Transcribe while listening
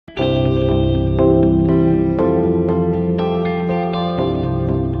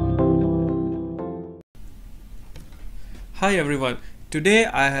Hi everyone, today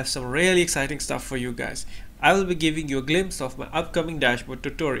I have some really exciting stuff for you guys. I will be giving you a glimpse of my upcoming dashboard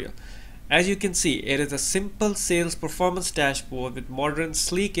tutorial. As you can see, it is a simple sales performance dashboard with modern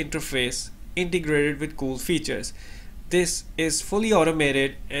sleek interface integrated with cool features. This is fully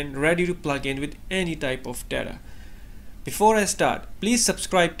automated and ready to plug in with any type of data. Before I start, please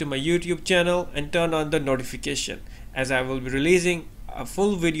subscribe to my YouTube channel and turn on the notification, as I will be releasing a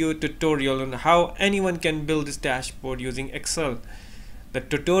full video tutorial on how anyone can build this dashboard using Excel. The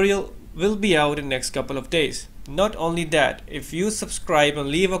tutorial will be out in the next couple of days. Not only that, if you subscribe and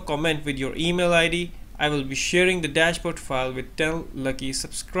leave a comment with your email ID, I will be sharing the dashboard file with 10 lucky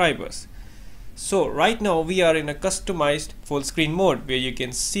subscribers. So right now we are in a customized full screen mode where you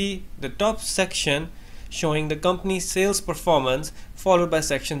can see the top section showing the company's sales performance, followed by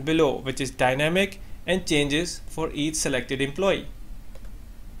section below which is dynamic and changes for each selected employee.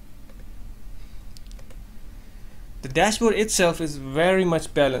 The dashboard itself is very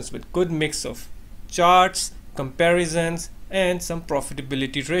much balanced with good mix of charts, comparisons and some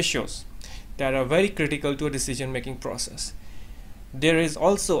profitability ratios that are very critical to a decision making process. There is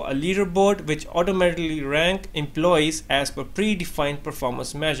also a leaderboard which automatically ranks employees as per predefined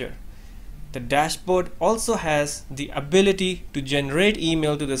performance measure. The dashboard also has the ability to generate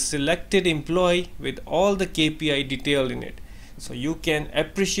email to the selected employee with all the KPI detailed in it, so you can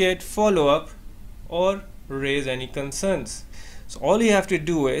appreciate, follow up or raise any concerns. So all you have to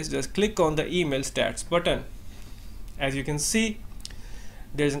do is just click on the email stats button. As you can see,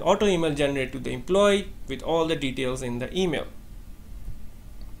 there's an auto email generated to the employee with all the details in the email.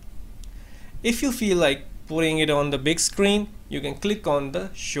 If you feel like putting it on the big screen, you can click on the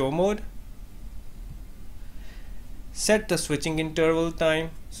show mode. Set the switching interval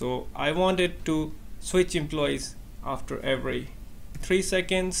time, so I want it to switch employees after every 3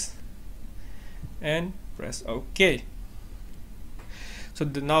 seconds, and press OK. So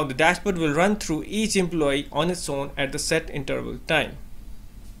now the dashboard will run through each employee on its own at the set interval time.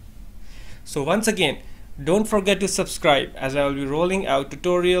 So once again, don't forget to subscribe, as I will be rolling out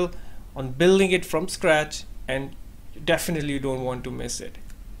tutorial on building it from scratch and definitely you don't want to miss it.